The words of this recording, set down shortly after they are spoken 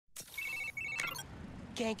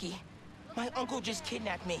Ganke. My uncle just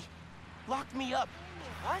kidnapped me. Locked me up.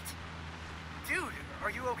 What? Dude,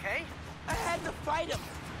 are you okay? I had to fight him.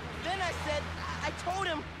 Then I told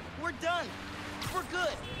him, we're done. We're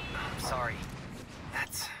good. I'm sorry.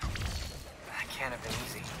 That can't have been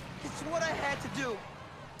easy. It's what I had to do.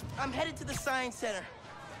 I'm headed to the Science Center.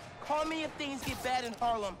 Call me if things get bad in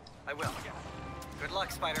Harlem. I will. Good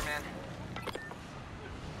luck, Spider-Man.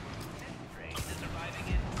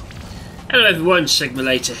 Hello everyone,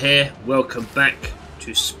 Sigmulator here. Welcome back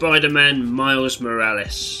to Spider-Man Miles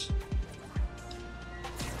Morales.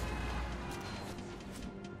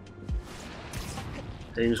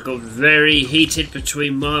 Things got very heated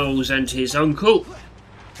between Miles and his uncle.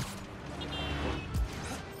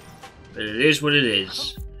 But it is what it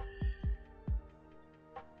is.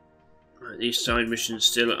 Right, these side missions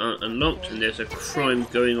still aren't unlocked and there's a crime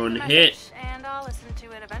going on here. And I'll listen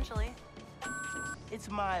to it eventually. It's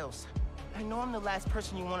Miles. I know I'm the last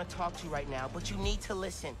person you want to talk to right now, but you need to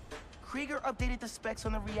listen. Krieger updated the specs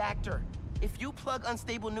on the reactor. If you plug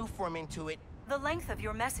unstable Nuform into it... The length of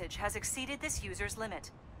your message has exceeded this user's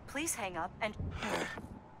limit. Please hang up and...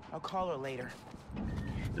 I'll call her later.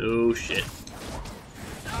 Oh shit.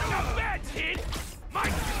 Not bad, kid!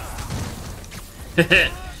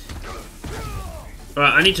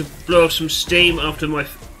 Right, I need to blow off some steam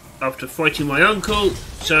after fighting my uncle.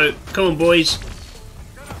 So, come on boys.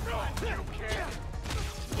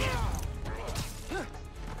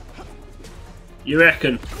 You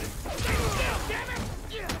reckon?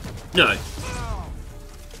 No.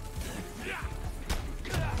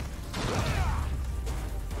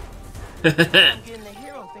 I'm getting the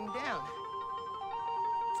hero thing down.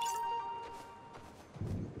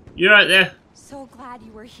 You right there? So glad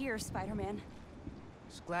you were here, Spider-Man.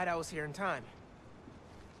 Just glad I was here in time.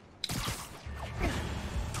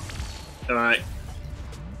 Alright.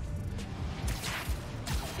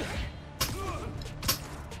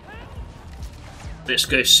 Let's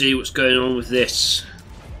go see what's going on with this.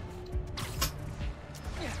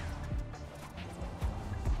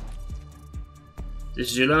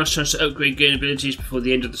 This is your last chance to upgrade gain abilities before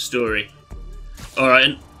the end of the story.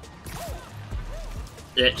 Alright.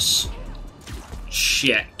 Let's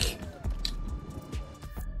check.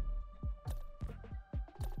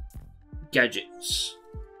 Gadgets.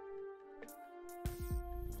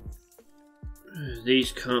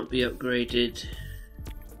 These can't be upgraded.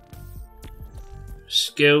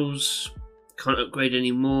 Skills, can't upgrade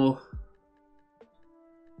anymore.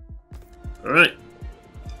 Alright.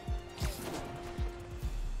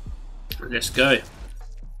 Let's go.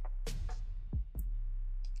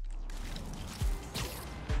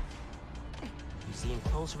 Museum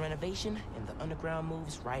closed for renovation, and the underground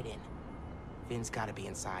moves right in. Finn's gotta be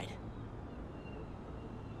inside.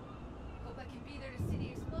 Hope I can be there to see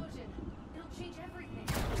the explosion. It'll change everything.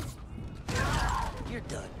 You're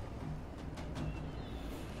done.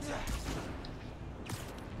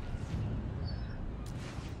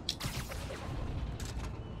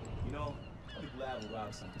 You know, I'm glad we're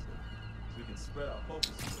out something. We can spread our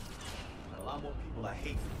focus and a lot more people I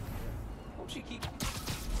hate. Hope she keep.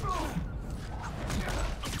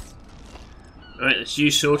 Alright, that's you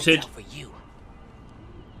sorted. Watch out for you.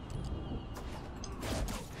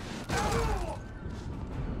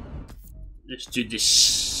 Let's do this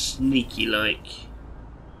sneaky like.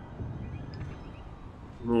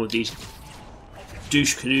 More of these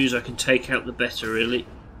douche canoes I can take out, the better, really.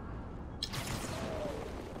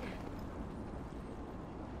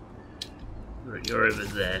 Right, you're over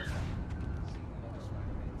there.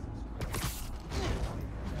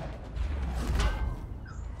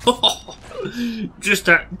 Just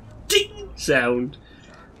that ding sound.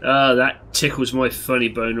 Ah, that tickles my funny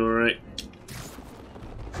bone, alright.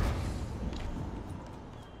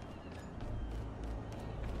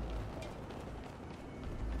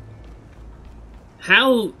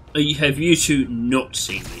 How have you two not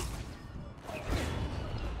seen me? You're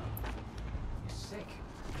sick.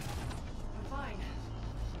 I'm fine.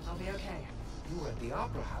 I'll be okay. You were at the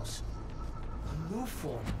Opera House. A new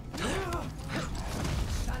form.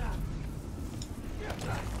 Shut up.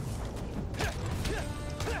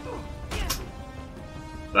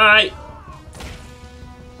 Bye!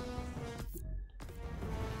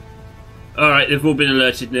 Alright, they've all been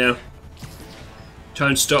alerted now. Try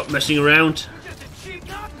and stop messing around.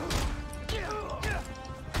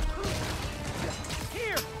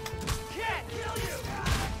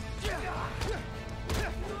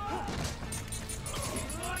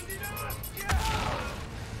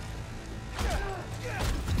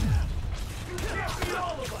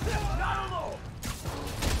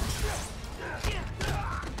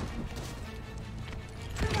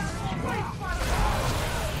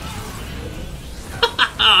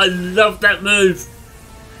 I love that move.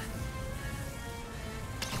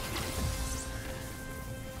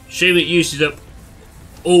 Shame it uses up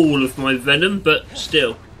all of my venom, but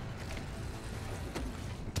still.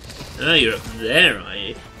 Oh, you're up there, are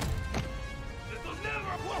you?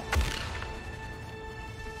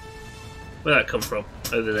 Where'd that come from?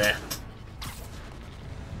 Over there.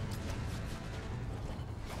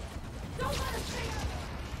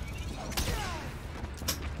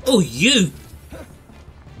 Oh, you!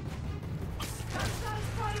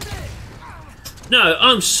 No,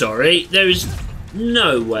 I'm sorry. There is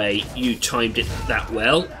no way you timed it that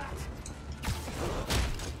well.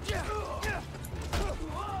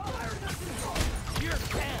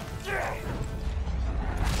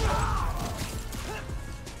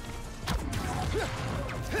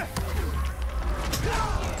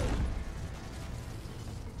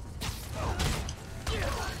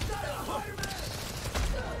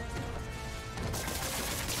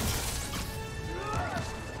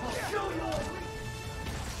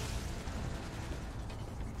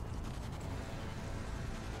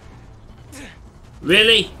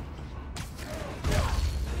 Really?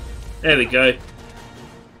 There we go.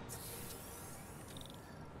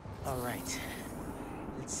 Alright.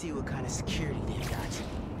 Let's see what kind of security they've got.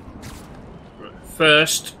 Right,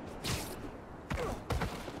 first,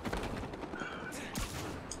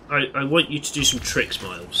 I want you to do some tricks,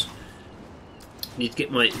 Miles. Need to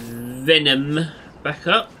get my venom back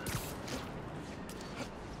up.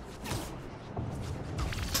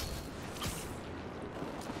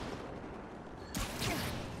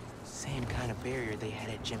 Same kind of barrier they had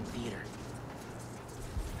at Gym Theater.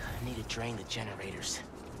 I need to drain the generators.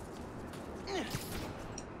 And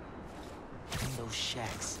those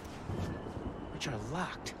shacks, which are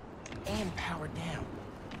locked and powered down.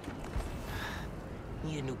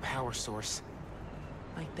 Need a new power source,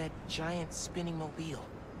 like that giant spinning mobile.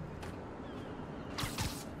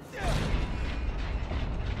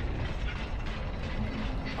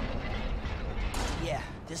 Yeah,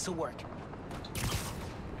 this'll work.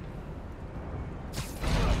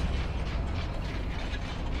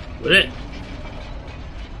 Will it?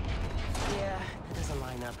 Yeah, that doesn't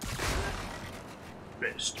line up.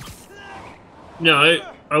 Rest.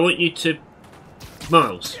 No, I want you to...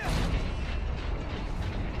 Miles.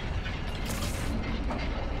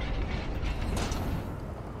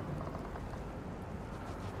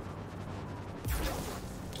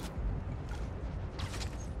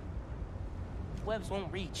 Webs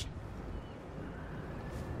won't reach.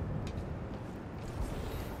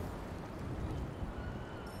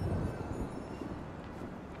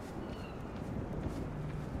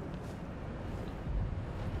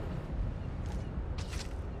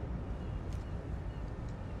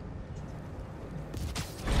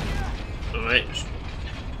 Alright,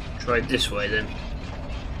 try it this way then.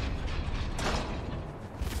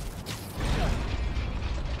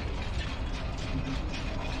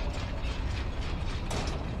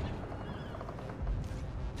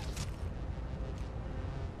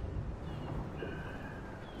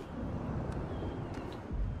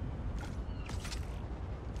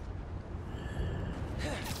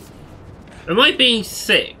 Am I being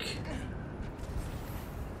sick?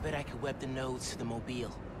 Bet I could web the nodes to the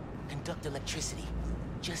mobile. Conduct electricity.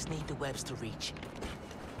 Just need the webs to reach.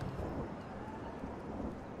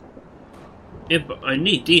 Yeah, but I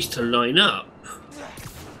need these to line up.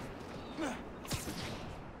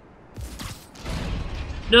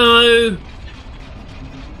 No!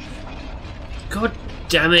 God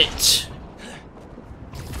damn it!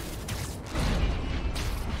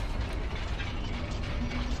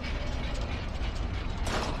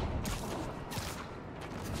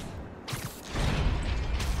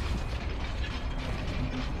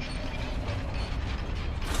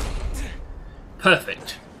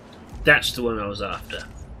 Perfect. That's the one I was after.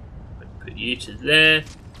 I put you to there,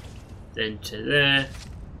 then to there,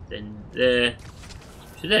 then there,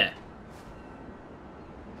 to there.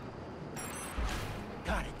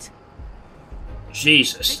 Got it.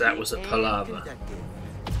 Jesus, that was a palaver.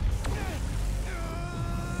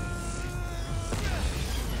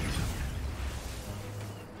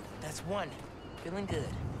 That's one. Feeling good.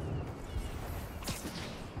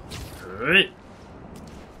 Alright.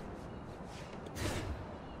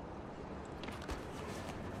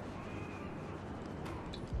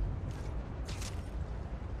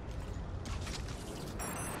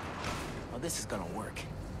 This is gonna work.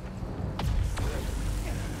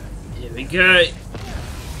 Here we go.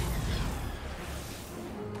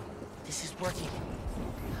 This is working.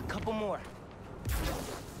 A couple more.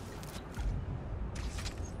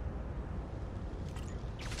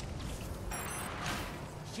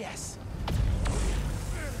 Yes.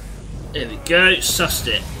 There we go, sussed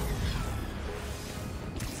it.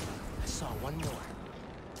 I saw one more.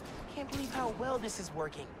 Can't believe how well this is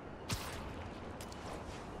working.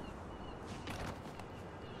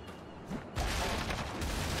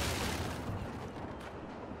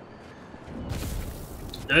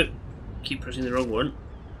 Nope, keep pressing the wrong one.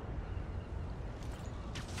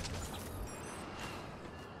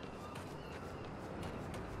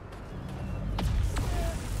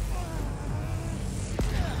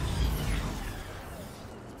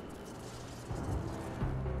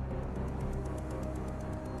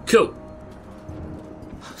 Cool.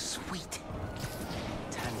 Oh, sweet.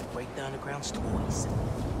 Time to break the underground's toys.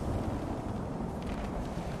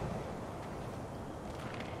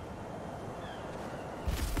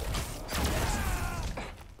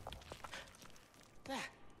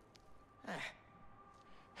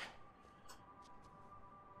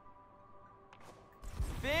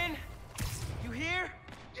 Ben, you here?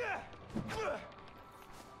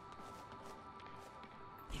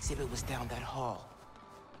 Exhibit was down that hall.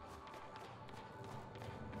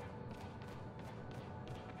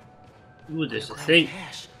 Ooh, there's a Underground thing.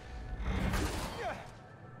 cache.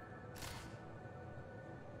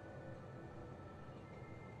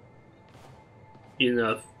 Even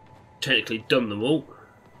though I've technically done them all.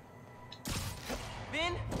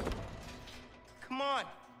 Ben, come on.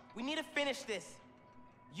 We need to finish this.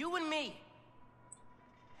 You and me.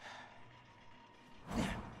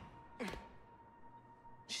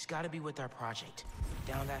 She's got to be with our project.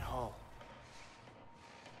 Down that hall.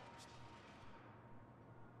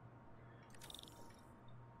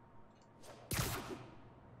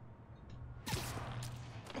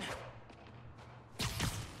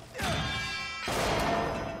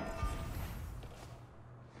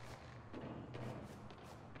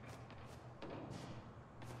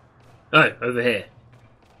 Oh, over here.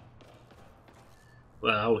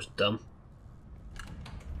 Well, I was dumb.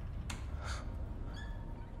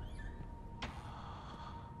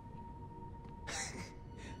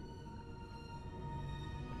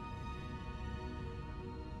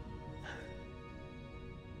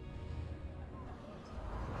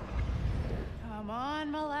 Come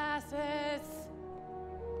on, Molasses.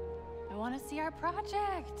 I want to see our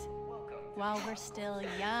project. While we're still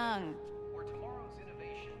young. Where tomorrow's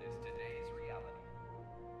innovation is today's reality.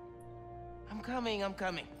 I'm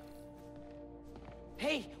coming.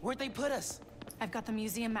 Hey, where'd they put us? I've got the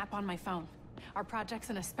museum map on my phone. Our project's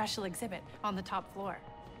in a special exhibit on the top floor.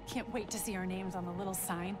 Can't wait to see our names on the little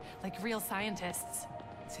sign, like real scientists.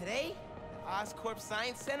 Today, the Oscorp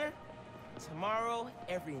Science Center. Tomorrow,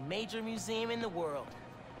 every major museum in the world.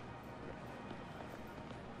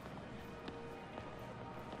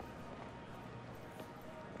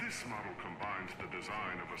 This model combines the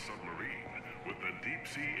design of a submarine with the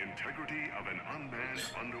deep-sea integrity of an unmanned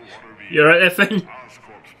underwater vehicle. You alright there, Finn?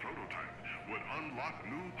 Oscorp's prototype would unlock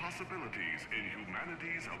new possibilities in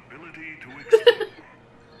humanity's ability to explore.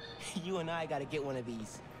 You and I gotta get one of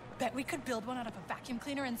these. Bet we could build one out of a vacuum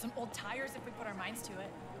cleaner and some old tires if we put our minds to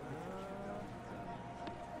it.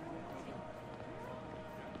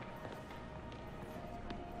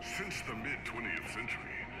 Since the mid-20th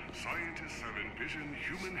century, scientists have envisioned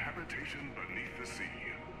human habitation beneath the sea.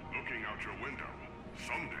 Looking out your window,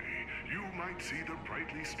 someday you might see the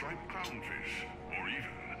brightly striped clownfish, or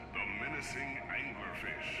even the menacing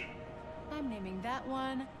anglerfish. I'm naming that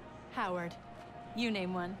one Howard. You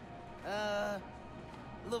name one.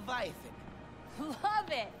 Leviathan. Love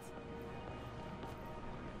it!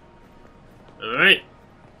 Alright.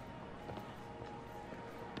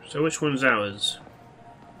 So which one's ours?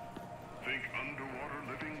 Think underwater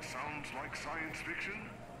living sounds like science fiction?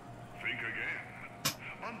 Think again.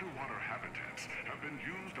 Underwater habitats have been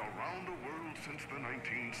used around the world since the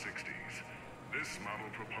 1960s. This model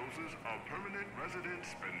proposes a permanent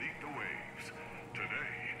residence beneath the waves.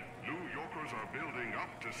 Today, New Yorkers are building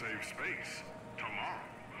up to save space. Tomorrow,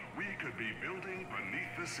 we could be building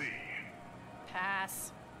beneath the sea.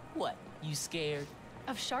 Pass. What? You scared?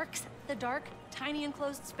 Of sharks, the dark, tiny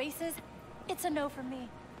enclosed spaces, it's a no for me.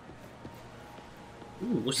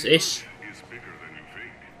 Ooh, what's The this? Earth is bigger than you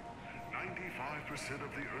think. 95%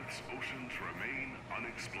 of the Earth's oceans remain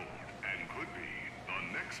unexplored and could be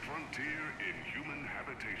the next frontier in human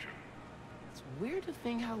habitation. It's weird to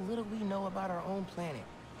think how little we know about our own planet.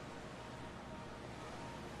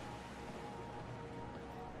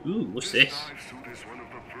 Ooh, what's This this? dive suit is one of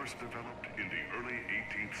the first developed in the early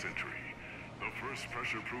 18th century. The first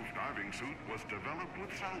pressure-proof diving suit was developed with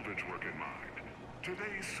salvage work in mind.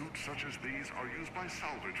 Today's suits such as these are used by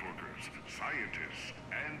salvage workers, scientists,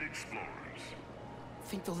 and explorers.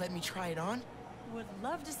 Think they'll let me try it on? Would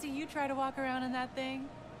love to see you try to walk around in that thing.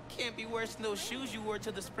 Can't be worse than those shoes you wore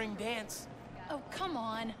to the spring dance. Oh, come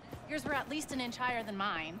on. Yours were at least an inch higher than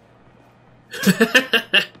mine.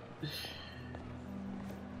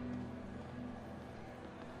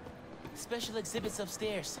 Special exhibits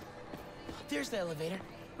upstairs. There's the elevator.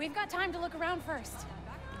 We've got time to look around first.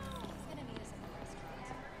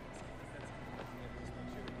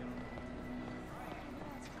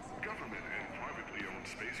 Government and privately owned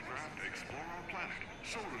spacecraft explore our planet,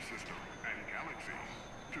 solar system, and galaxy.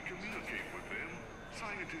 To communicate with them,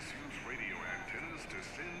 scientists use radio antennas to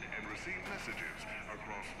send and receive messages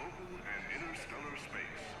across local and interstellar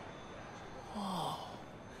space. Oh,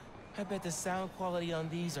 I bet the sound quality on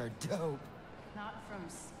these are dope. Not from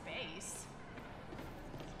space.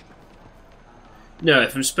 No,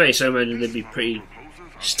 from space I imagine they'd be pretty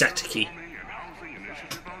staticky. And housing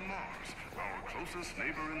initiative on Mars, our closest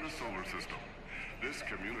neighbor in the solar system. This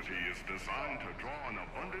community is designed to draw on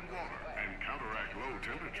abundant water and counteract low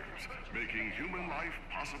temperatures, making human life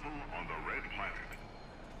possible on the red planet.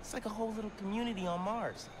 It's like a whole little community on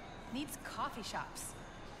Mars. Needs coffee shops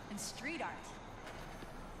and street art.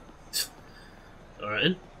 Alright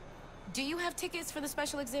then. Do you have tickets for the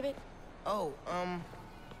special exhibit? Oh,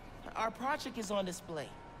 our project is on display.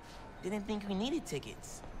 Didn't think we needed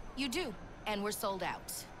tickets. You do, and we're sold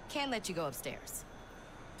out. Can't let you go upstairs.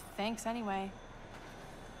 Thanks anyway.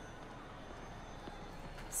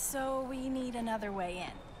 So we need another way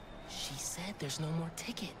in. She said there's no more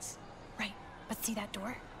tickets. Right, but see that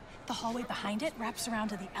door? The hallway behind it wraps around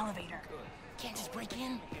to the elevator. Can't just break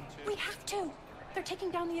in. We have to. They're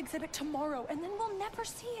taking down the exhibit tomorrow, and then we'll never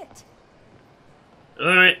see it.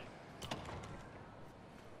 Alright.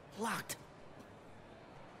 Locked.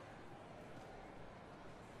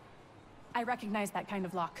 I recognize that kind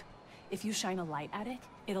of lock. If you shine a light at it,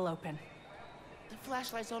 it'll open. The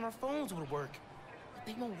flashlights on our phones would work, but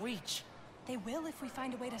they won't reach. They will if we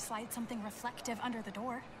find a way to slide something reflective under the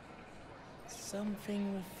door.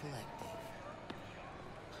 Something reflective.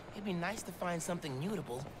 It'd be nice to find something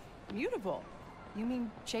mutable. Mutable? You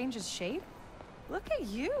mean changes shape? Look at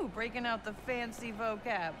you, breaking out the fancy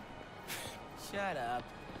vocab. Shut up.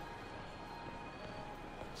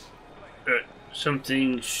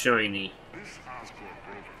 Something shiny. This Oscorp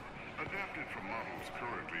rover, adapted from models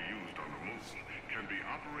currently used on the moon, can be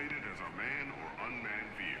operated as a man or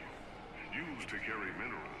unmanned vehicle, used to carry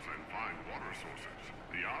minerals and find water sources.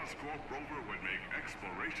 The Oscorp rover would make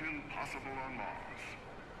exploration possible on Mars.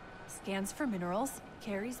 Scans for minerals,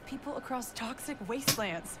 carries people across toxic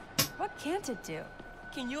wastelands. What can't it do?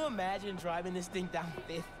 Can you imagine driving this thing down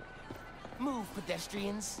Fifth? Move,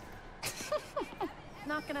 pedestrians.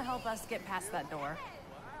 Not gonna help us get past that door.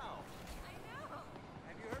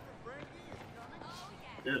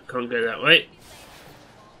 No, can't go that way.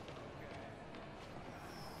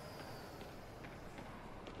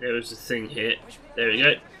 There was a thing here. There we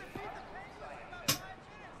go.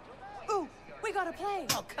 Ooh, we gotta play.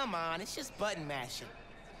 Oh, come on. It's just button mashing.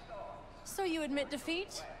 So you admit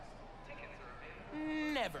defeat?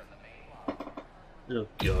 Never. Oh,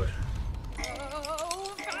 God.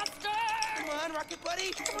 Oh, faster! Come on, Rocket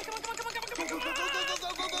Buddy. Come on, come on, come on, come on, come on, come on, go, go, go,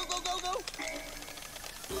 go, go, go, go, go.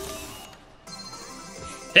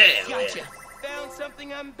 Hey, Gotcha. Found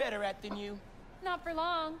something I'm better at than you. Not for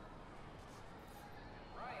long.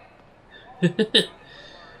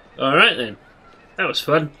 Alright then. That was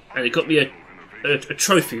fun. And it got me a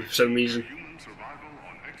trophy for some reason. Human survival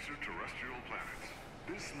on extraterrestrial planets.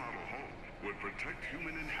 This model home would protect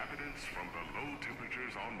human inhabitants from the low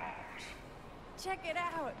temperatures on Mars. Check it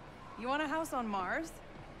out. You want a house on Mars?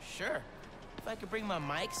 Sure. If I could bring my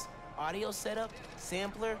mics, audio setup,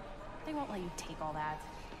 sampler. They won't let you take all that.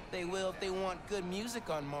 They will if they want good music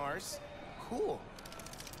on Mars. Cool.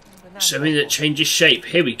 But not Something that helpful. changes shape.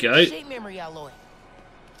 Here we go. Shape memory alloy.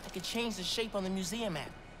 I could change the shape on the museum map.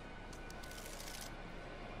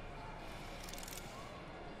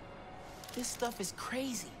 This stuff is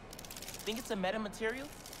crazy. Think it's a metamaterial?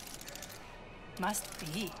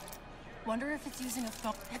 Must be. Wonder if it's using a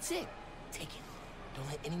phone. That's it. Take it. Don't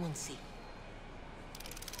let anyone see.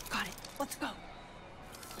 Got it. Let's go.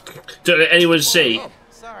 Don't let anyone see. Oh,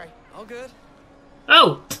 sorry. All good.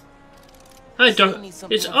 Oh! Hi, Still Doc. need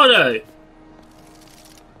something It's else. Otto.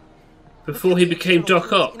 Before he became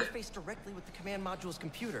Doc Ock. Interface directly with the command module's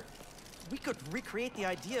computer. We could recreate the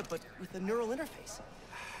idea, but with a neural interface.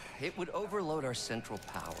 It would overload our central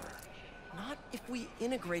power. Not if we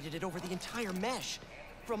integrated it over the entire mesh,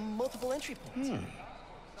 from multiple entry points.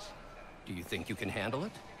 Do you think you can handle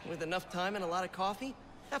it? With enough time and a lot of coffee?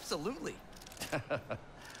 Absolutely.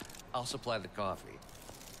 I'll supply the coffee.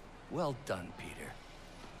 Well done, Peter.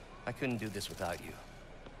 I couldn't do this without you.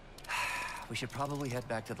 We should probably head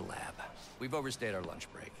back to the lab. We've overstayed our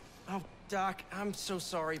lunch break. Oh, Doc, I'm so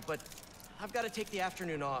sorry, but I've got to take the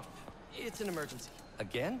afternoon off. It's an emergency.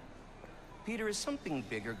 Again? Peter, is something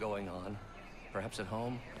bigger going on? Perhaps at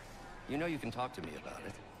home? You know you can talk to me about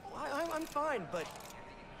it. I'm fine, but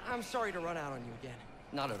I'm sorry to run out on you again.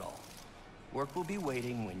 Not at all. Work will be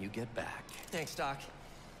waiting when you get back. Thanks, Doc.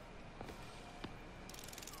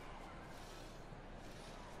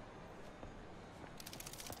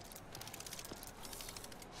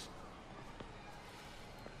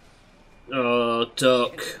 Oh,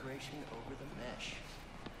 Doc. Integration over the mesh.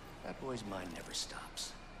 That boy's mind never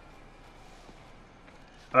stops.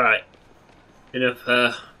 Alright.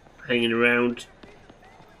 Enough hanging around.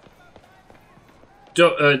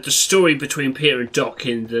 The story between Peter and Doc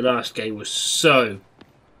in the last game was so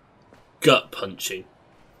gut-punching.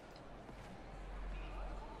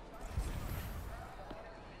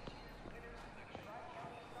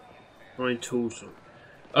 Find tools.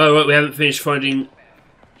 Oh, right, we haven't finished finding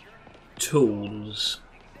tools.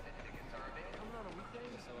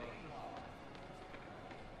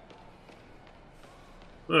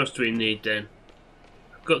 What else do we need then?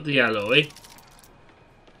 I've got the alloy. You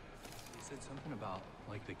said something about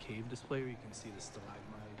like the cave display where you can see the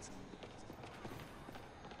stalagmites and...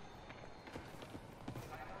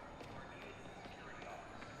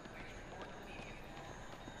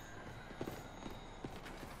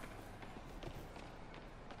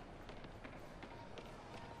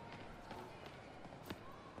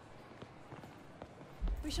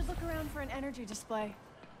 We should look around for an energy display.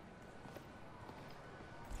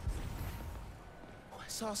 I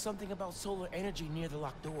saw something about solar energy near the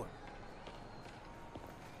locked door.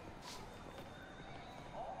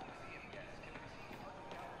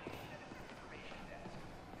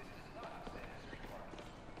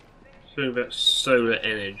 Something about solar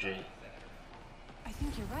energy. I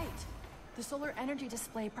think you're right. The solar energy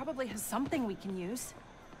display probably has something we can use.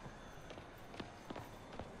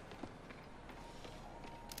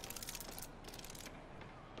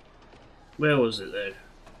 Where was it though?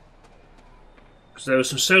 Because there were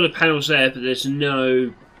some solar panels there, but there's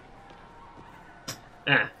no...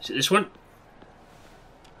 Ah, is it this one?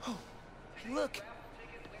 Oh, look!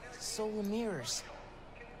 Solar mirrors.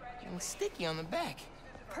 And sticky on the back.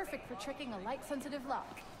 Perfect for tricking a light-sensitive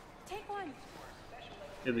lock. Take one.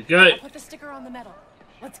 Here we go. I'll put the sticker on the metal.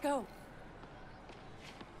 Let's go.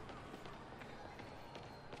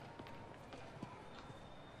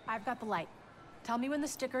 I've got the light. Tell me when the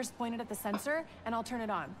sticker's pointed at the sensor, and I'll turn it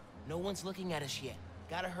on. No one's looking at us yet.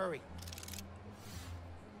 Gotta hurry.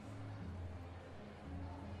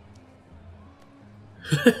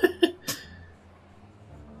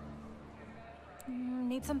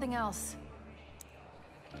 Need something else.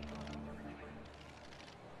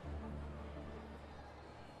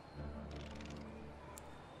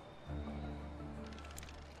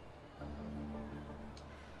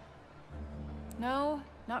 No,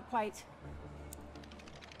 not quite.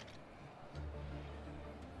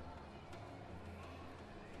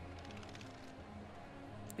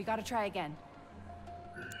 We gotta try again.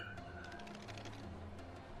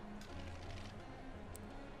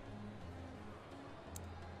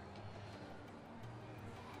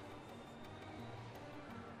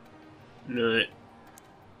 No.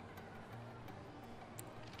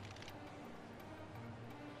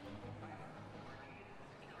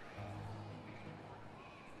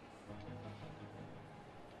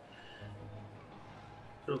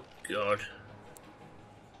 Oh God.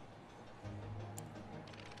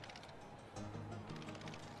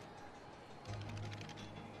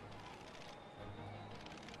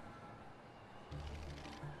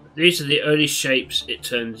 These are the only shapes it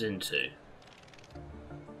turns into.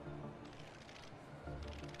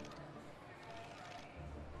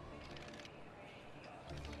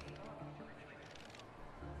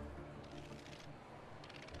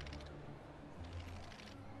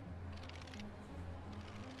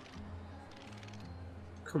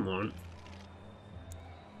 Come on.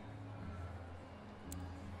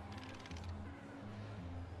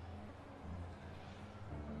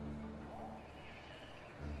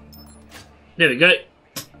 There we go.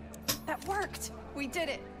 That worked! We did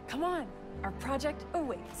it! Come on! Our project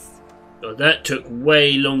awaits. Well, that took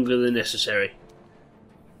way longer than necessary.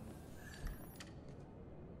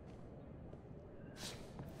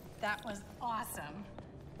 That was awesome.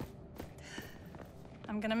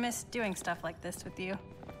 I'm gonna miss doing stuff like this with you.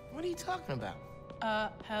 What are you talking about?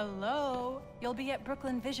 Hello? You'll be at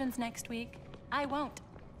Brooklyn Visions next week. I won't.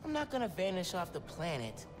 I'm not gonna vanish off the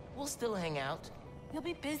planet. We'll still hang out. You'll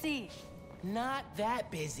be busy. Not that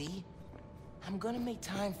busy. I'm gonna make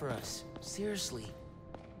time for us. Seriously.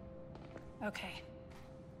 Okay.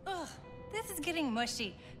 Ugh, this is getting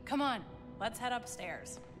mushy. Come on, let's head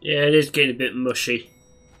upstairs. Yeah, it is getting a bit mushy.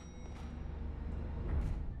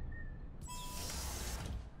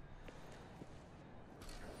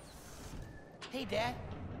 Hey, Dad.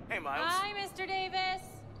 Hey, Miles. Hi, Mr. Davis.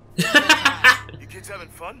 You kids having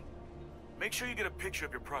fun? Make sure you get a picture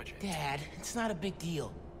of your project. Dad, it's not a big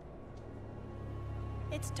deal.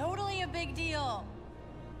 It's totally a big deal.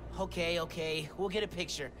 Okay, okay. We'll get a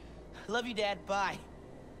picture. Love you, Dad. Bye.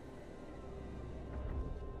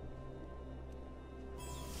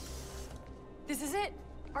 This is it.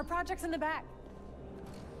 Our project's in the back.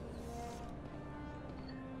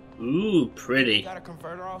 Ooh, pretty. Got a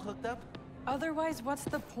converter all hooked up? Otherwise, what's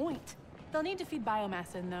the point? They'll need to feed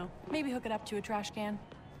biomass in, though. Maybe hook it up to a trash can.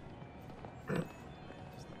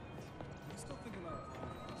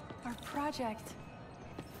 Our project.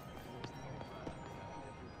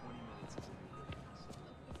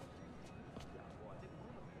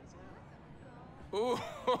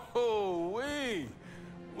 Oh, wait!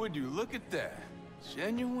 Would you look at that?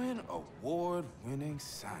 Genuine award-winning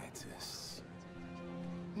scientists.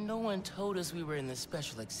 No one told us we were in the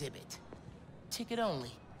special exhibit. Ticket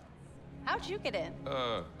only. How'd you get in?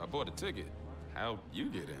 I bought a ticket. How'd you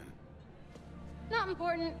get in? Not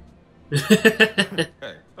important.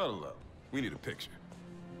 Hey, huddle up. We need a picture.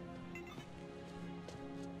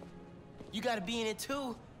 You gotta be in it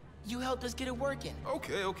too. You helped us get it working.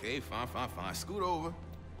 Okay, fine. Scoot over.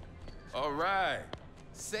 All right.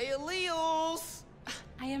 Say alleles.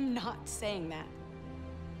 I am not saying that.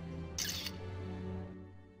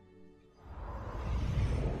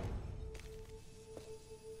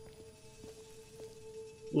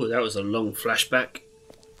 Oh, that was a long flashback.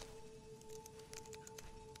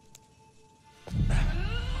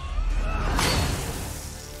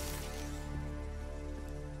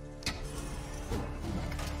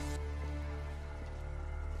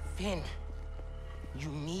 Finn, you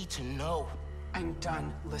need to know. I'm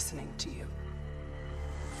done listening to you.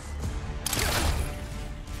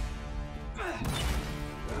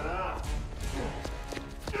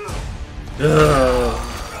 Ugh.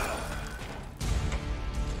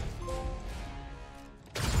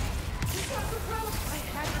 I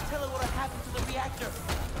had to tell her what happened to the reactor.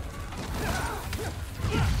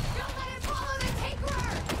 Don't let it fall on the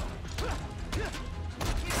tinkerer!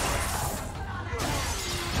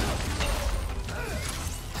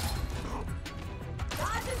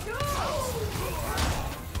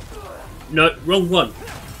 No, wrong one.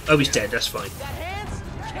 Oh, he's dead. That's fine. Got hands?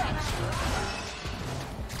 Catch!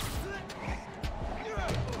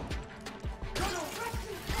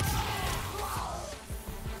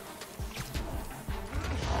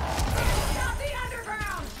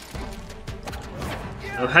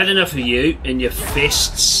 I've had enough of you and your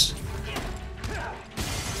fists.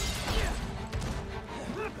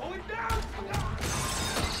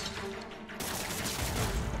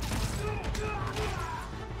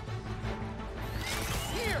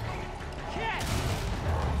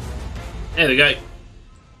 There we go.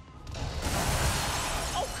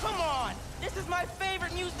 Oh, come on! This is my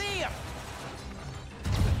favorite museum!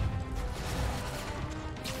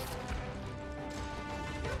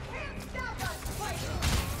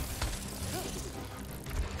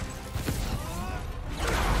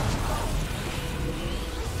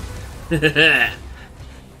 You guys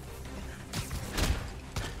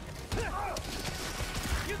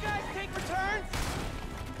take returns?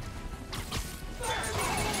 The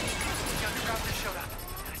underground just showed up.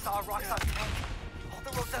 I saw a rock solid tank. All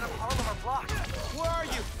the roads out of Harlem are blocked. Where are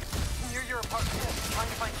you? Near your apartment, trying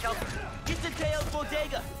to find shelter. Get to Teo's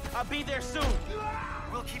bodega. I'll be there soon.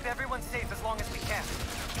 We'll keep everyone safe as long as we can.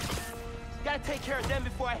 Gotta take care of them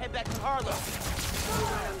before I head back to Harlem.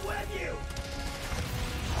 With you.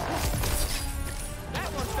 That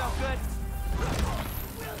one felt good.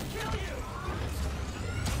 We'll kill you.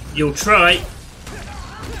 You'll try.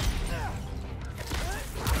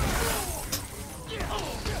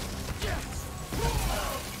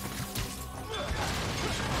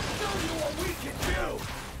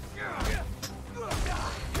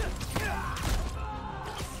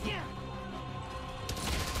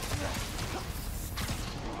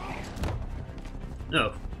 No,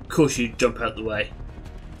 of course you jump out the way.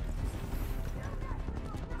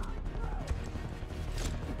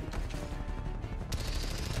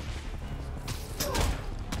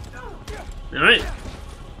 Alright.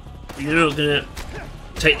 You're not gonna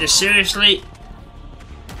take this seriously.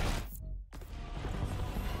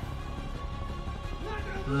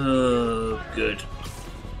 Oh, good.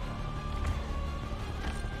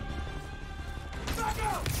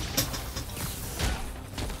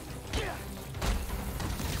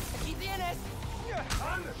 Keep the NS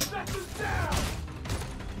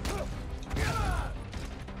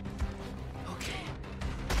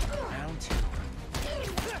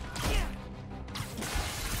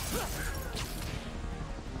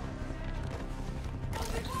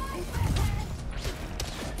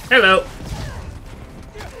Hello.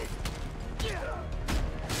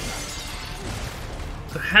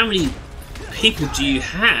 How many people do you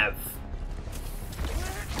have?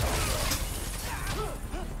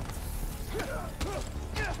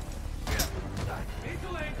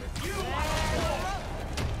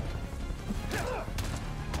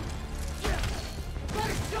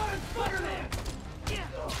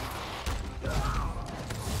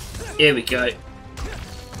 Here we go.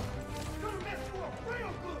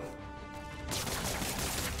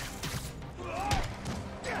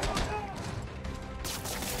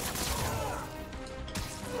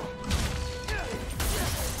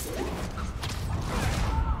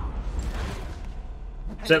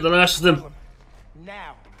 Is that the last of them?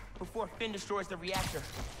 Now, before Finn destroys the reactor.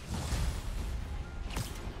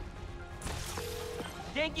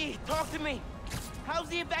 Genki, talk to me. How's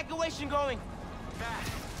the evacuation going? Bad.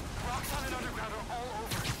 Roxxon and Underground are all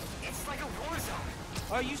over. It's like a war zone.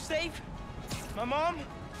 Are you safe? My mom?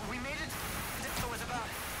 We made it with about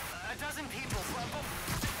a dozen people.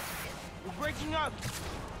 We're breaking up.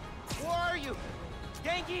 Where are you?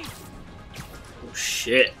 Genki! Oh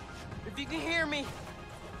shit. If you can hear me,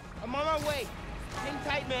 I'm on my way. Hang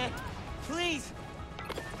tight, man. Please.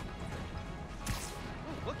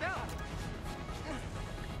 Ooh, look out.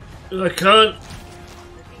 I can't.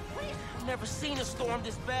 I've never seen a storm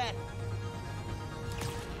this bad.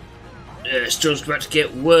 Storm's about to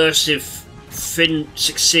get worse if Finn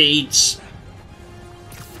succeeds.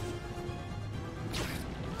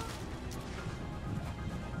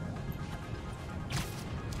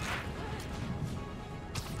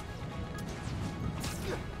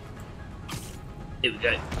 Here we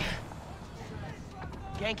go.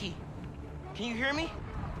 Genki, can you hear me?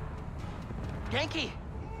 Genki!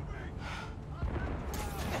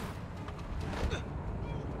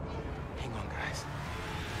 Hang on, guys.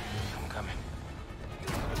 I'm coming.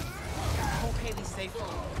 Hold Haley safe.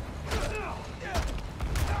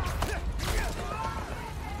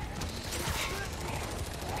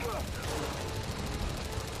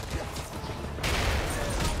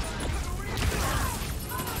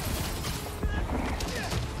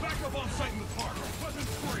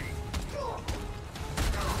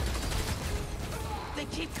 They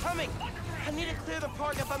keep coming. I need to clear the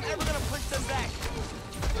park if I'm ever gonna push them back.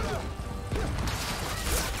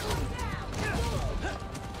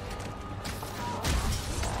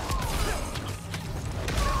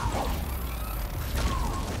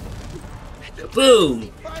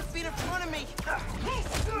 Boom! 5 feet in front of me.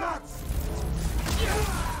 Nuts.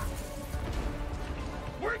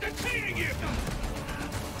 We're detaining you!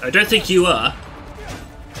 I don't think you are.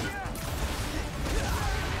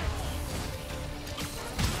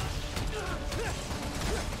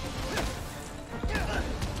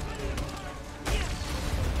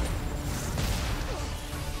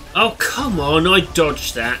 Oh, come on, I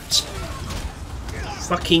dodged that.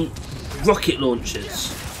 Fucking rocket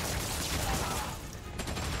launchers.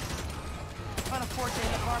 Forte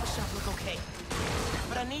and the barbershop look okay.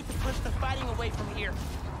 But I need to push the fighting away from here.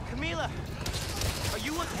 Camila, are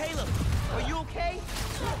you with Caleb? Are you okay?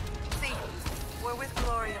 See, we're with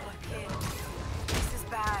Gloria, kid. This is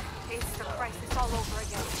bad. It's the crisis all over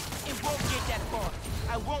again. It won't get that far.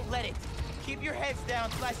 I won't let it. Keep your heads down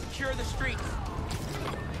till I secure the streets.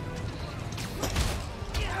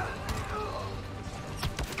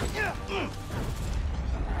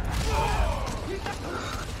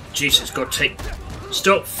 Jesus, got to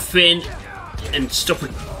stop Finn and stop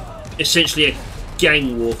essentially a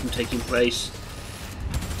gang war from taking place.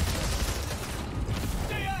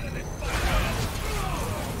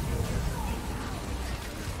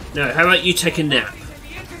 No, how about you take a nap? Take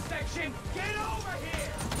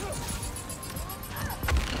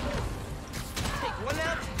one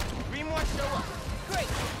out, 3 more show up. Great.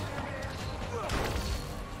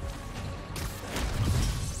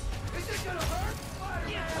 Is it gonna hurt?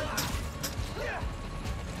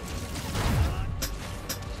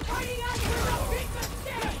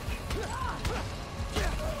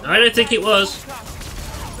 I don't think it was. They're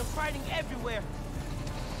fighting everywhere.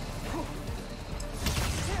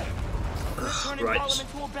 They're turning Right. Harlem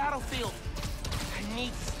into a battlefield. I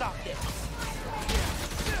need to stop this.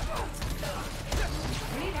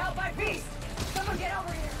 We need help by beast! Someone get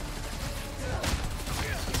over here!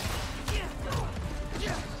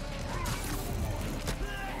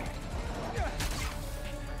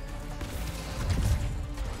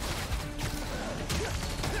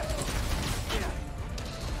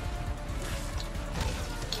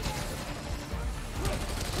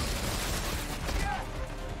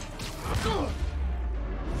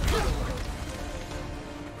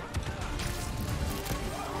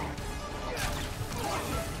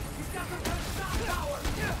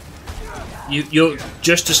 You're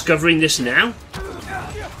just discovering this now? I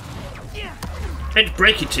hate to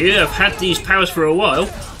break it to you, I've had these powers for a while.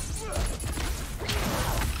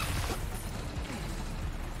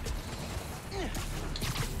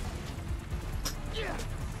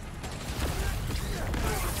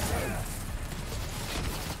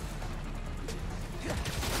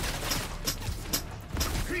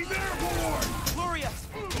 Gloria,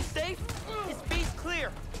 you safe? His base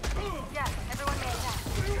clear. Yeah, everyone made that.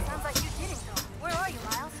 Sounds like you did it, though. Where are you,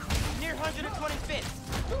 Miles? Near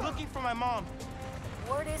 125th. Looking for my mom.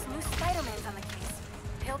 Word is new Spider-Man's on the case.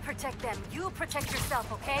 He'll protect them. You protect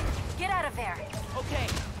yourself, okay? Get out of there. Okay.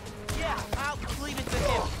 Yeah, I'll leave it to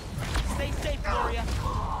him. Stay safe, Gloria.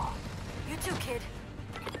 You too, kid.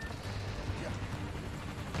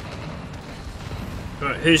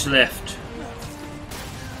 Right, who's left?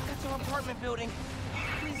 That's our apartment building.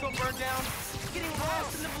 Please don't burn down. Getting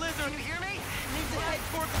lost in the blizzard. Can you hear me? Need to head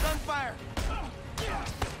towards gunfire.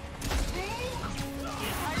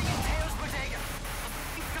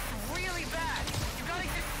 Really bad. You gotta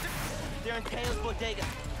get. They're in Teo's bodega.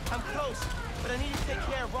 I'm close, but I need to take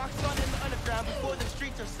care of Roxxon in the underground before the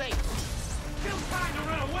streets are safe. Still trying to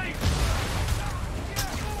run away.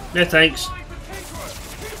 No thanks. Keep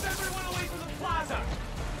everyone away from the plaza.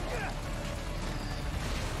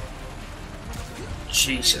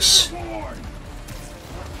 Jesus.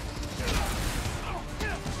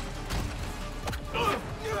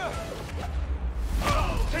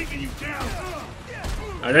 Taking you down.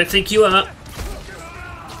 I don't think you are.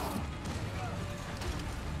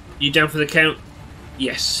 You down for the count?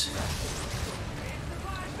 Yes.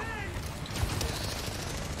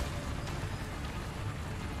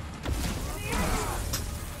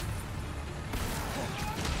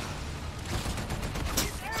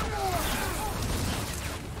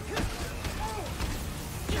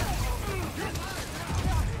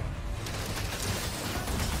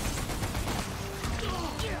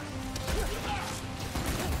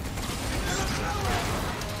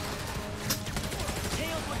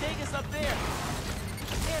 Teo's bodega's up there.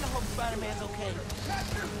 And I hope Spider-Man's okay.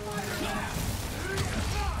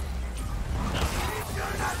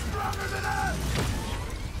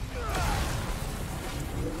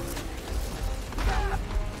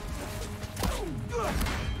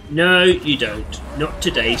 No, you don't. Not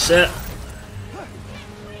today, sir.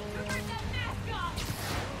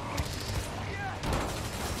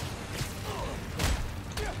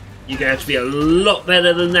 You're going to have to be a lot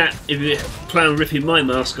better than that if you plan on ripping my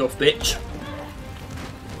mask off, bitch.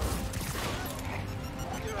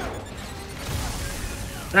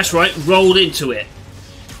 That's right, rolled into it.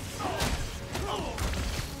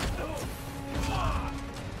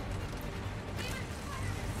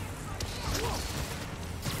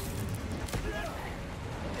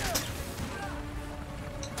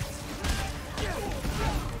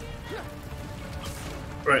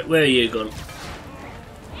 Right, where are you gone?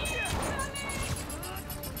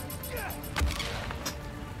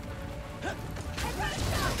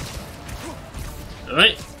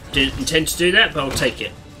 Alright, didn't intend to do that, but I'll take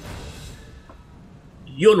it.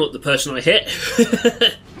 You're not the person I hit.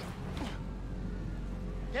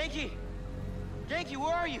 Yankee! Yankee,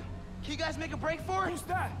 where are you? Can you guys make a break for it? Who's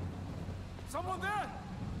that? Someone there?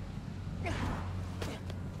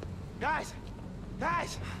 Guys!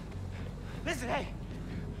 Guys! Listen, hey!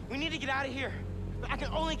 We need to get out of here. But I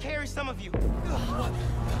can only carry some of you. Oh,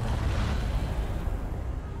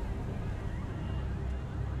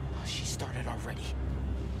 she started already.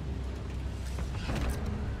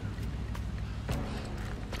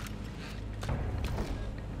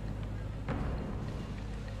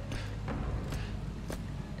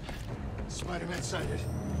 Spider-Man sighted.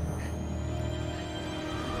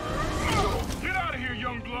 Get out of here,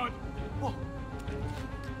 young blood!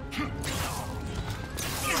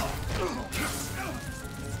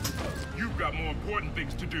 You've got more important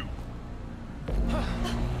things to do.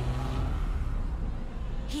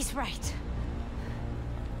 He's right.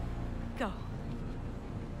 Go.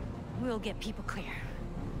 We'll get people clear.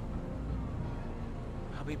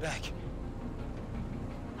 I'll be back.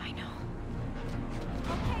 I know.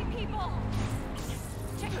 Okay, people!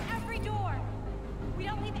 Check every door! We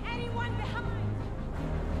don't leave anyone behind!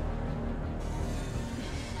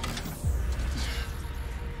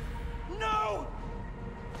 No!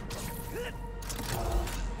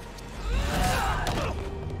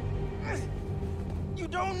 You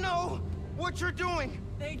don't know what you're doing!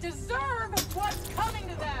 They deserve what's coming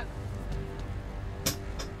to them!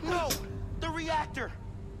 No! The reactor!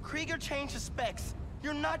 Krieger changed the specs.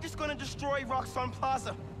 You're not just gonna destroy Roxxon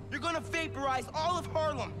Plaza. You're gonna vaporize all of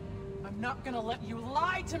Harlem. I'm not gonna let you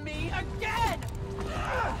lie to me again!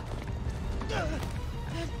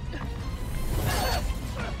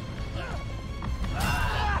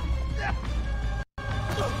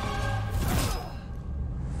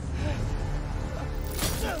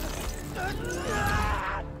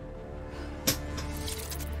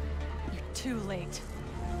 You're too late.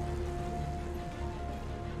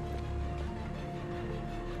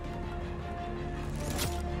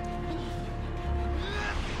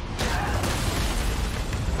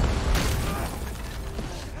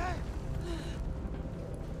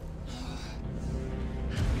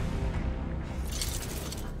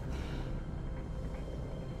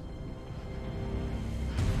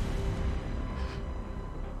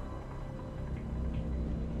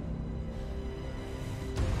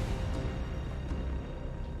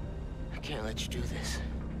 I can't let you do this.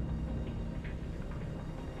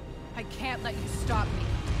 I can't let you stop me.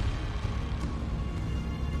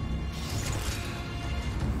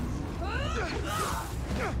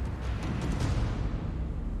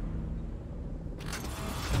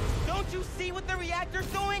 Don't you see what the reactor's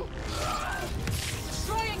doing?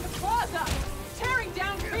 Destroying the plaza! Tearing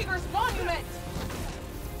down Krieger's monument!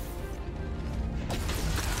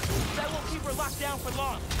 That won't keep her locked down for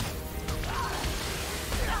long.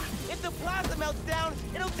 If the plaza melts down,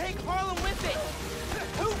 it'll take Harlem with it.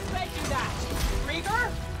 Who fed you that?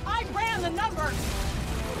 Krieger? I ran the numbers!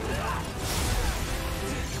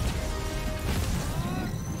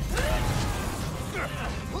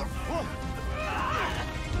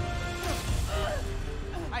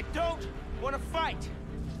 I don't want to fight.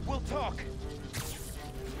 We'll talk.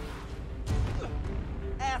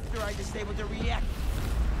 After I disable the reactor.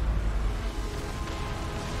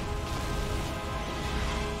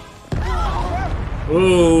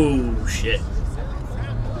 Oh, shit.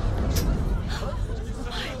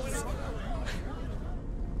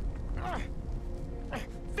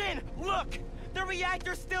 Finn, look! The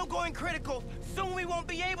reactor's still going critical. Soon we won't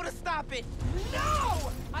be able to stop it.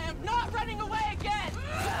 No! I am not running away again!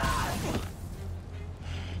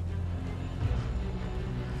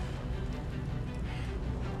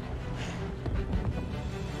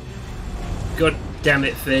 God damn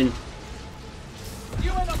it, Finn.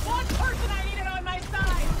 You are the one person I needed on my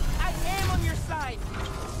side! I am on your side.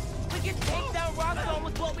 We can take down Roxxon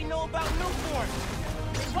with what we know about Nuform.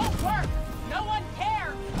 It won't work! No one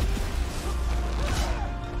cares!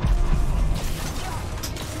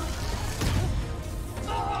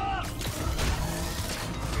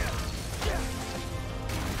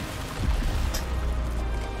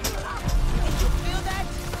 You feel that?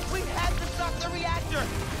 We have to stop the reactor.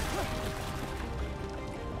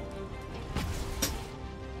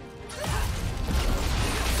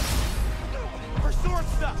 Her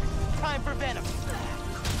sword's stuck. Time for Venom.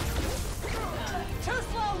 Too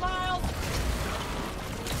slow, Miles!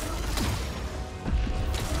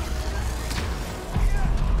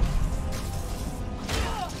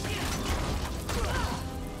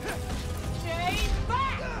 Stay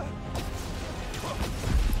back!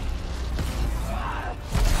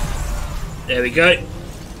 There we go.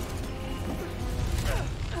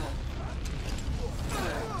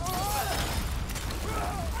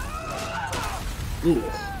 Ooh.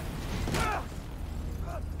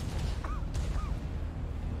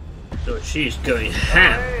 So she's going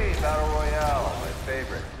ham. Hey, Battle Royale, my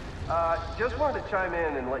favorite. Just wanted to chime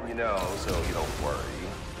in and let you know, so you don't worry.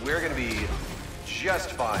 We're gonna be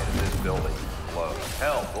just fine if this building blows.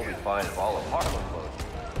 Hell, we'll be fine if all of Harlem blows.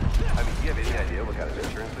 I mean, do you have any idea what kind of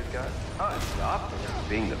insurance we've got? Stop them from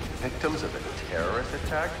being the victims of a terrorist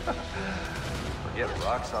attack? Forget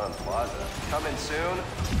Roxxon Plaza. Coming soon,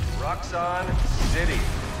 Roxxon City.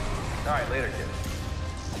 All right, later, kid.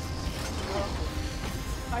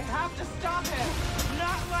 I have to stop him!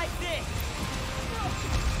 Not like this.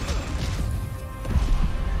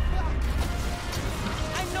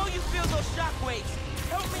 I know you feel those shockwaves.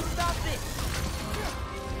 Help me stop this.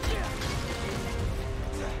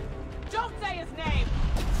 Don't say his name!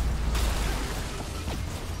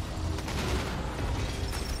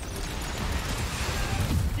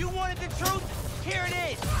 You wanted the truth? Here it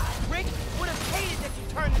is. Rick would have hated that you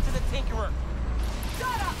turned into the Tinkerer.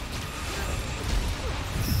 Shut up!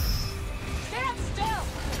 Stand still!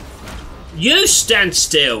 You stand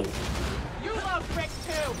still! You love Rick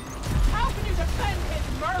too! How can you defend his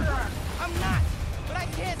murderer? I'm not, but I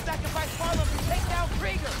can't sacrifice Harlem to take down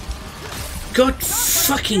Krieger. God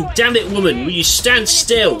fucking damn it, woman! Will you stand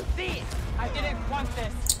still? I didn't want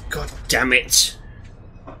this. God damn it!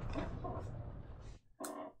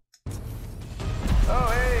 Oh,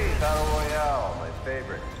 hey, Battle Royale, my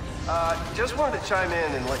favorite. Just wanted to chime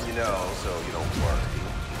in and let you know, so you don't worry.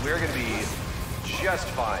 We're gonna be just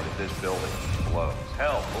fine if this building blows.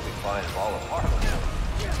 Hell, we'll be fine if all of Harlem knows.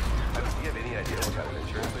 Do you have any idea what kind of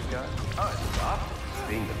insurance we've got? Stop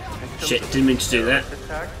being the victim. Shit, didn't mean to do that.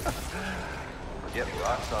 Forget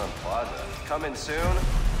Roxxon Plaza. Coming soon,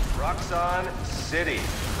 Roxxon City.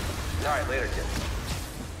 Alright, later, kid.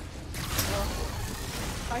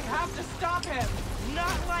 I have to stop him!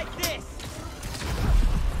 Not like this!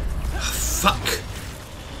 Fuck!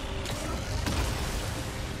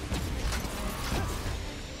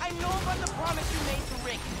 I know about the promise you made to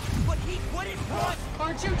Rick, but he wouldn't want...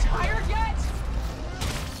 Aren't you tired yet?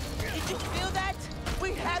 Did you feel that?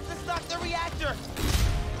 We had to stop the reactor!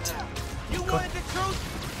 You wanted the truth?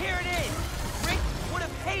 Here it is! Rick would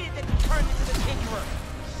have hated that you turned into the Tinkerer!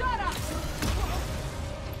 Shut up!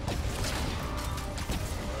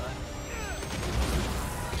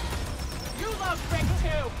 You love Rick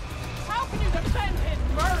too! How can you defend his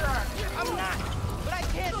murder? I'm not! But I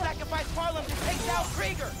can't sacrifice Harlem to take down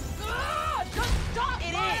Krieger! Just stop,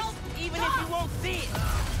 It Miles! is, even if you won't see it!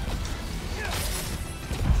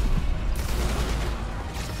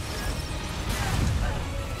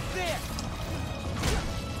 There!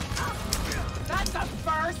 That's a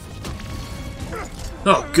first!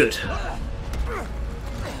 Oh, good.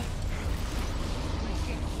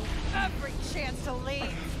 Every chance to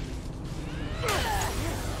leave.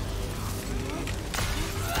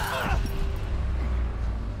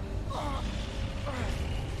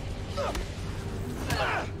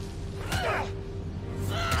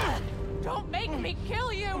 Don't make me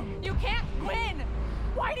kill you! You can't win!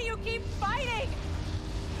 Why do you keep fighting?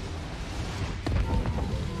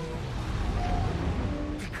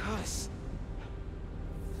 Because...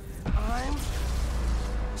 I'm...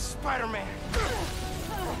 Spider-Man!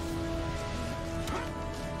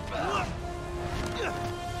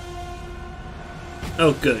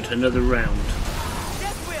 Oh, good. Another round.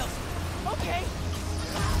 Death wheels! Okay!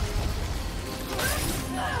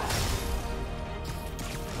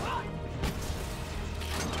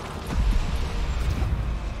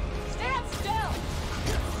 Stand still!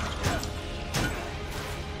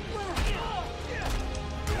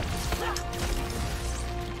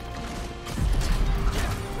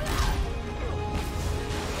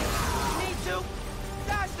 Need to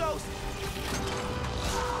dodge those!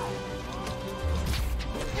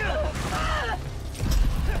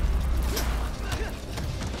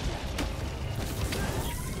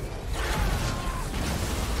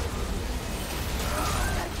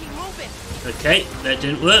 Gotta keep moving! Okay, that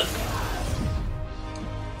didn't work.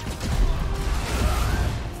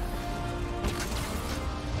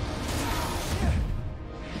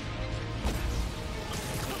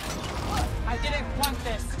 I didn't want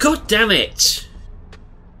this. God damn it!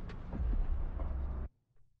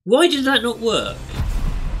 Why did that not work?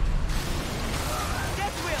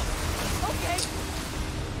 Death wheel! Okay!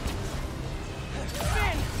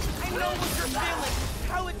 Finn, I know what you're feeling,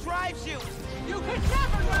 how it drives you! You could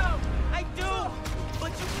never know! I do!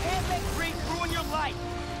 But you can't let grief ruin your life!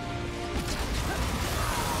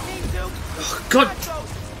 Need to God. dodge those!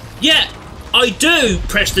 Yeah, I do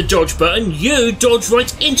press the dodge button. You dodge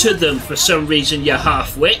right into them for some reason, you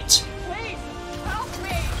half-wit. Please, help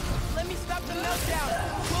me! Let me stop the meltdown!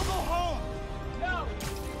 We'll go home! No!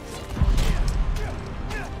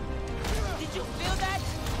 Did you feel that?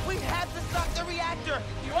 We have to stop the reactor!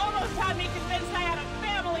 You almost had me convinced I had a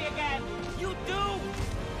family again! You do!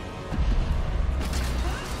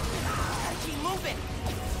 Gotta keep moving!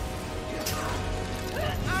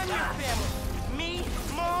 I'm your family! Me,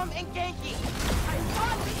 Mom, and Genki! I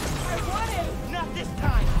wanted! Not this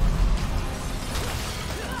time!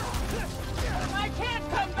 I can't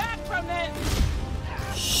come back from this!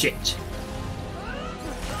 Shit.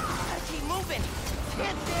 Gotta keep moving!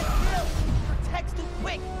 Can't stand still! Protect's too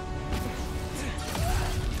quick!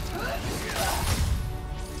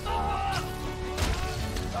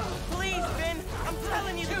 Please, Finn! I'm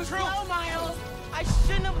telling you the truth! Slow, Miles! I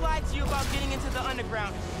shouldn't have lied to you about getting into the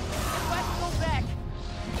underground. If I can go back,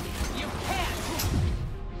 You can't!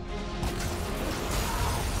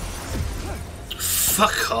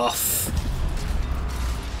 Fuck off.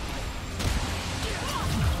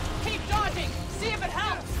 Keep dodging! See if it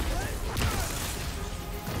helps!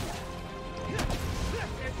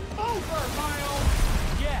 It's over, Miles!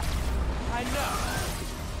 yeah, I know.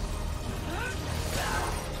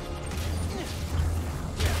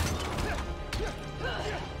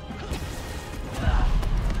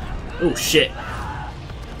 Oh shit.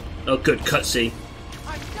 Oh good, cutscene.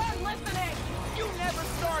 I'm done listening! You never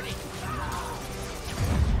started!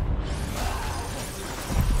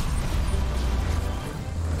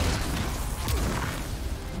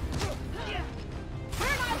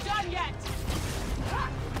 We're not done yet!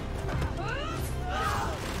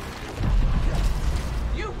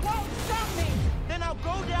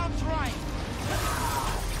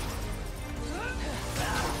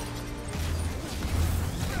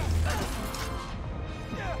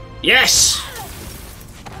 Yes!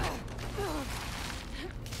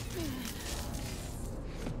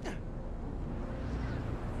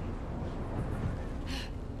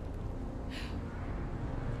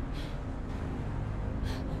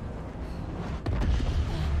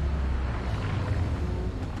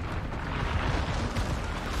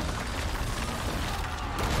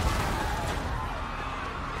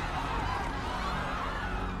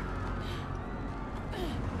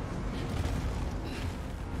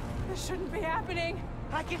 This shouldn't be happening.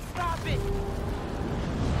 I can stop it.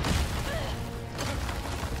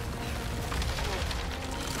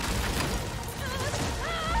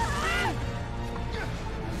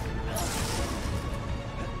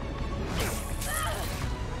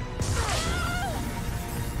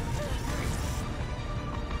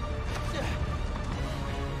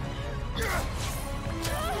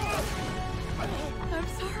 I'm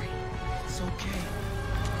sorry. It's okay.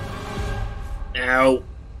 Ow.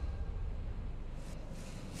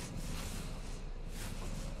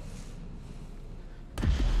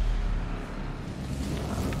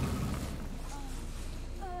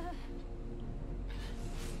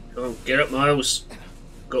 Come on, get up, Miles.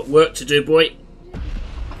 Got work to do, boy.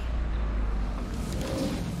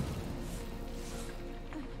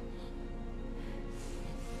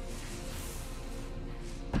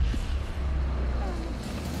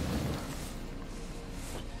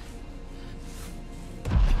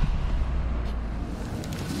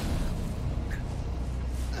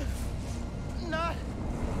 Not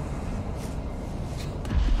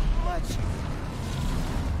much.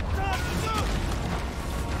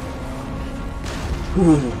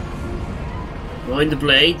 Ooh. Mind the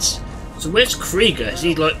blades. So where's Krieger? Has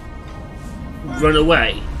he like run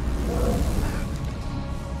away?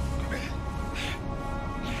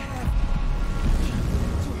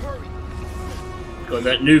 God,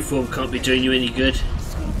 that new form can't be doing you any good.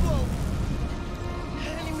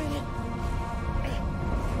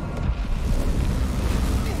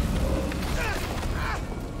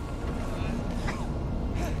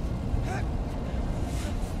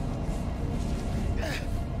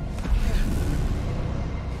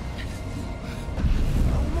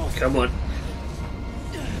 Come on.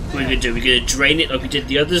 What are we gonna do? We're gonna drain it like we did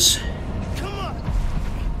the others?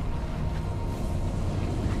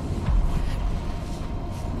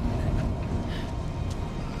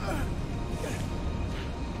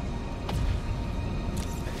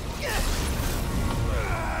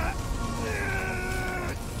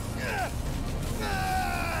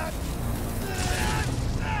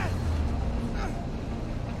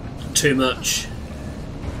 Too much.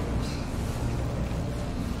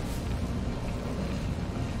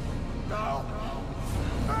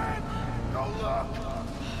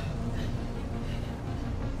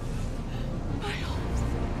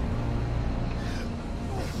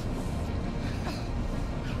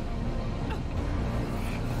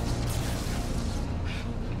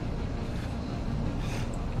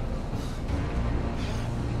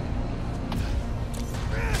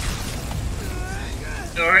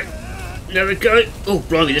 Alright, there we go. Oh,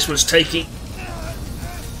 blimey, this one's taking.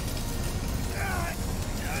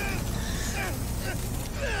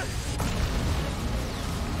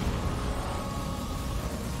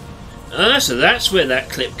 Ah, so that's where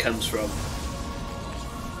that clip comes from.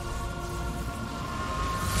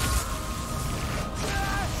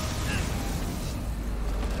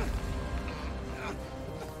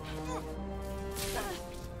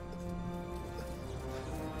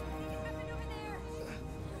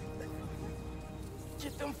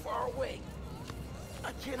 Get them far away.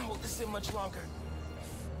 I can't hold this in much longer.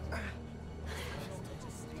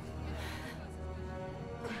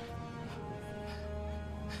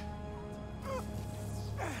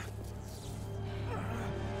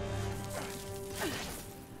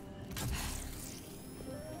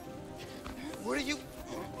 What are you...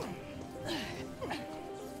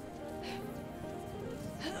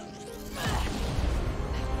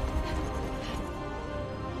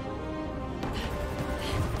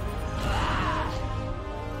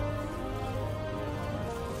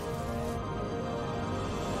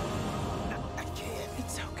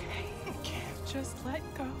 It's okay. Just let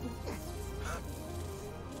go.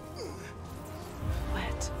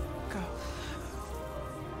 Let go.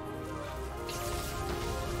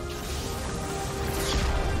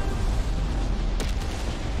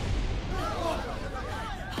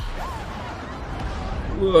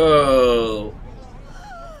 Whoa.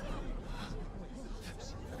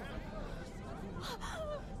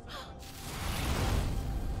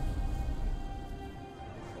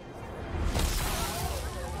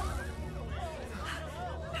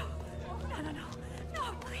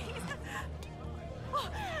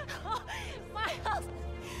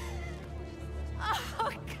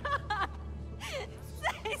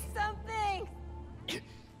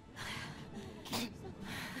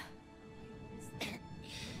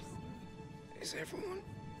 Is everyone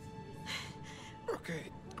okay?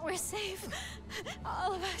 We're safe.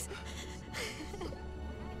 All of us.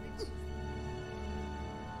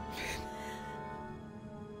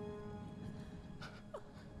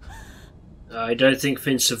 I don't think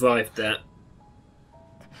Finn survived that.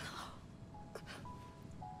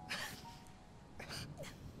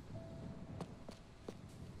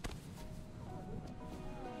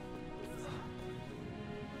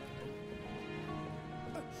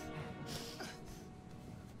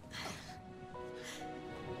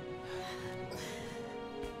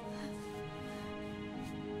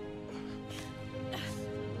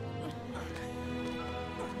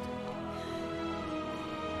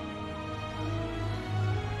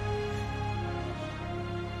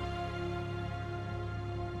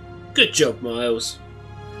 Good job, Miles.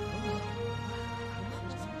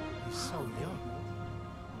 So young.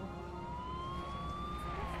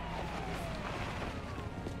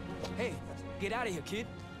 Hey, get out of here, kid.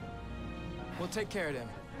 We'll take care of them.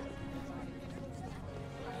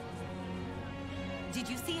 Did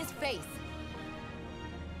you see his face?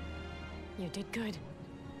 You did good,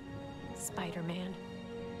 Spider-Man.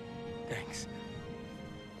 Thanks.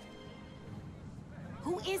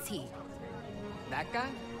 Who is he? That guy?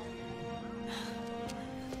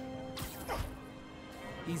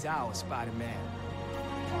 He's our Spider-Man.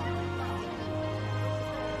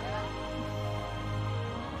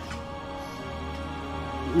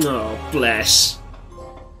 Oh, bless.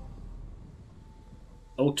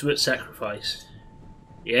 Ultimate sacrifice.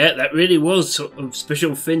 Yeah, that really was sort of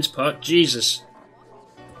special on Finn's part. Jesus.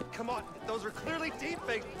 Come on, those are clearly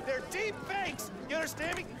deepfakes. They're deepfakes. You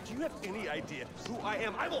understand me? Do you have any idea who I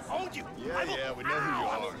am? I will own you. Yeah, we know who you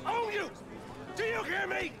I are. will own you. Do you hear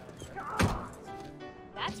me?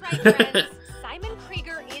 That's right, friends. Simon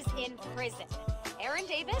Krieger is in prison. Aaron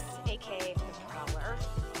Davis, aka the Prowler,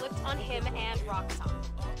 flipped on him and Roxxon.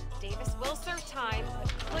 Davis will serve time,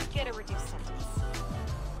 but could get a reduced sentence.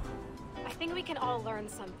 I think we can all learn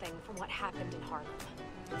something from what happened in Harlem.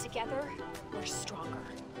 Together, we're stronger.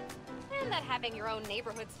 And that having your own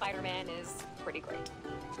neighborhood Spider-Man is pretty great.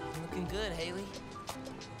 Looking good, Haley.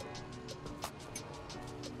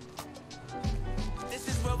 This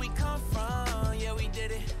is where we come from, yeah, we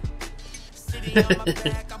did it. City on my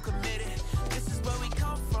back, I'm committed. This is where we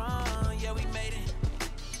come from, yeah, we made it.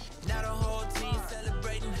 Now the whole team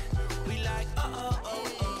celebrating. We like,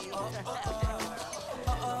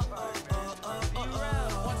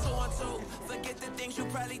 one, two. Forget the things you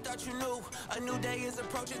probably thought you knew. A new day is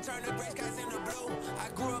approaching, turn the gray skies into blue. I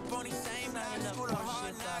grew up on these same nights, school of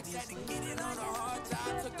hard knocks. Had to get it on the hard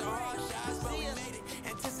time, took the hard shots, but we made it.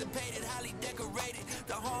 Anticipated, highly decorated.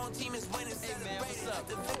 The whole team is winning, celebrated.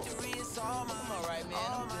 The victory is all mine. I'm alright,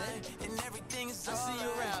 man. I'm good. And everything is I'll see you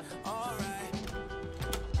around. Alright.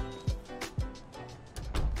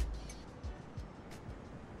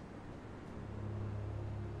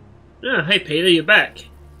 Oh, hey Peter, you're back.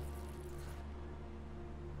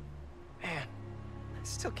 Man, I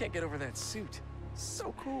still can't get over that suit.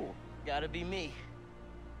 So cool. Gotta be me.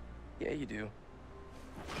 Yeah, you do.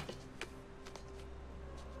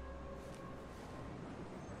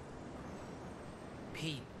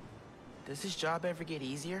 Pete, does this job ever get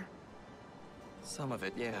easier? Some of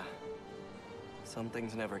it, yeah. Some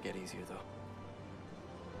things never get easier, though.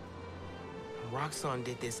 Roxxon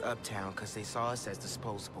did this uptown because they saw us as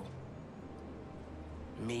disposable.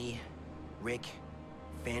 Me, Rick,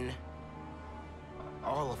 Finn,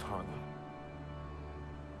 all of Harlem.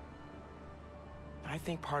 I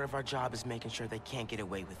think part of our job is making sure they can't get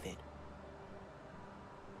away with it.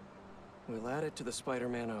 We'll add it to the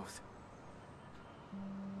Spider-Man oath.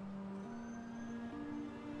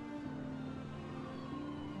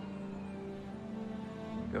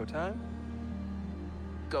 Go time?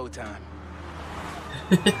 Go time.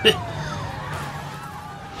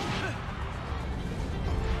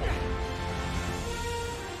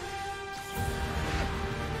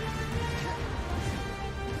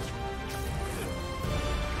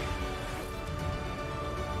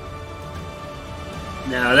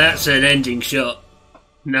 Now that's an ending shot.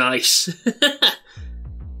 Nice.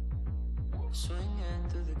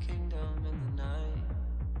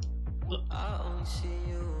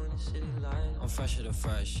 I'm fresher than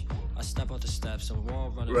fresh. I step out the steps and we're all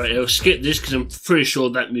running. Right, I'll skip this because I'm pretty sure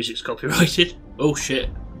that music's copyrighted. Oh shit.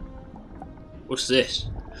 What's this?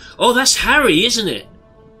 Oh, that's Harry, isn't it?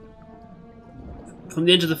 From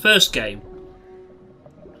the end of the first game.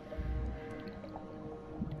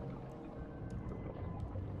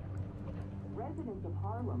 Residents of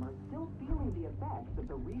Harlem are still feeling the effects of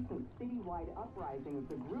the recent citywide uprising of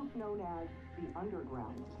the group known as the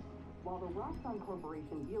Underground. while the Roxxon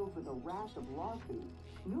Corporation deals with a rash of lawsuits,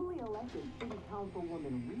 newly elected City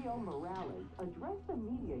Councilwoman Rio Morales addressed the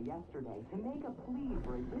media yesterday to make a plea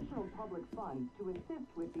for additional public funds to assist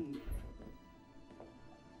with the...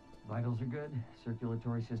 Vitals are good,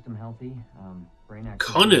 circulatory system healthy, brain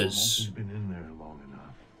activity... Connors! He's been in there long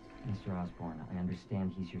enough. Mr. Osborn, I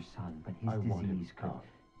understand he's your son, but his disease could...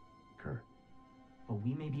 Kurt. But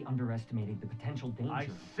we may be underestimating the potential danger. I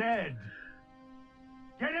said...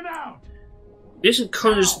 Get him out! Isn't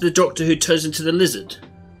Connors the doctor who turns into the lizard?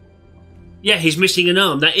 Yeah, he's missing an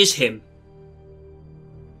arm. That is him.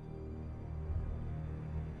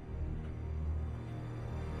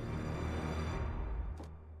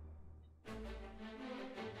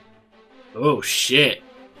 Oh shit.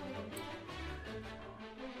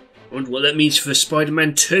 I wonder what that means for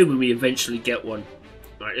Spider-Man 2 when we eventually get one.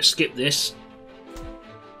 Right, let's skip this.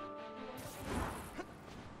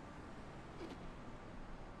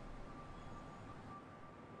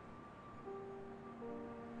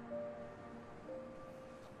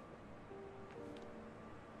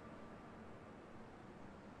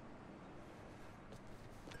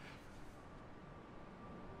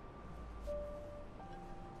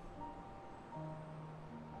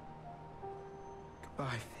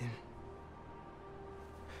 Goodbye, Finn.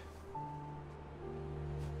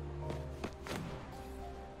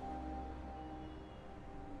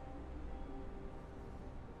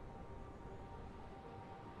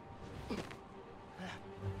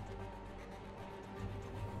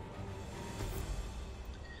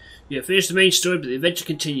 Yeah, finish the main story, but the adventure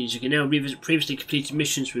continues. You can now revisit previously completed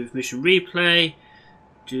missions with Mission Replay.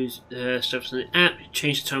 Do stuff on the app.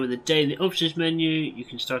 Change the time of the day in the options menu. You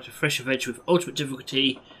can start a fresh adventure with ultimate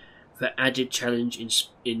difficulty for added challenge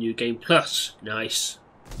in New Game Plus. Nice.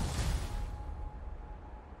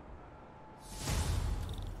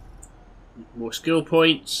 More skill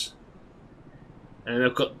points. And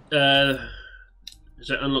I've got does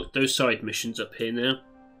that unlock those side missions up here now?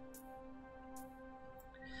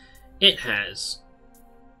 It has.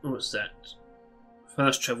 What's that?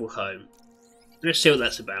 Fast travel home. Let's see what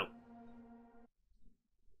that's about.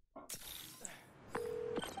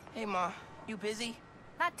 Hey, Ma. You busy?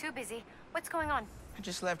 Not too busy. What's going on? I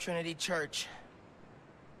just left Trinity Church.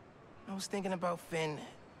 I was thinking about Finn.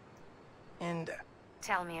 And...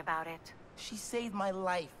 Tell me about it. She saved my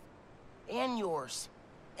life. And yours.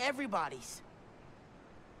 Everybody's.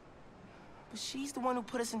 But she's the one who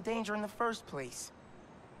put us in danger in the first place.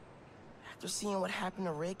 After seeing what happened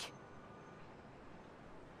to Rick,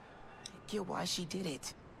 I get why she did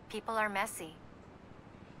it. People are messy.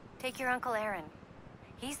 Take your Uncle Aaron.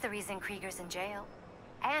 He's the reason Krieger's in jail.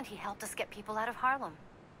 And he helped us get people out of Harlem.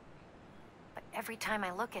 But every time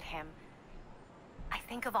I look at him, I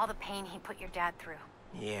think of all the pain he put your dad through.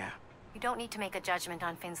 Yeah. You don't need to make a judgment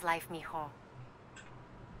on Finn's life, mijo.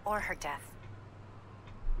 Or her death.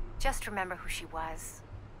 Just remember who she was,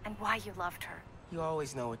 and why you loved her. You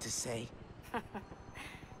always know what to say.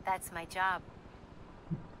 That's my job.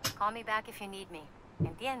 Call me back if you need me.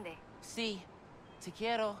 Entiende? Sí. Te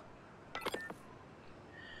quiero.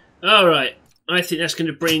 Alright, I think that's going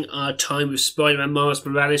to bring our time with Spider-Man Miles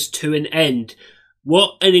Morales to an end.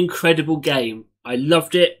 What an incredible game. I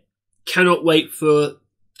loved it. Cannot wait for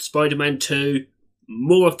Spider-Man 2.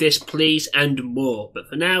 More of this, please, and more. But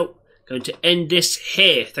for now, going to end this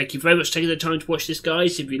here. Thank you very much for taking the time to watch this,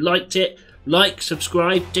 guys. If you liked it, like,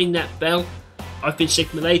 subscribe, ding that bell. I've been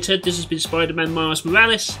Sigma Later. This has been Spider-Man Miles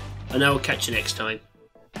Morales, and I will catch you next time.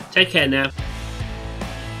 Take care now.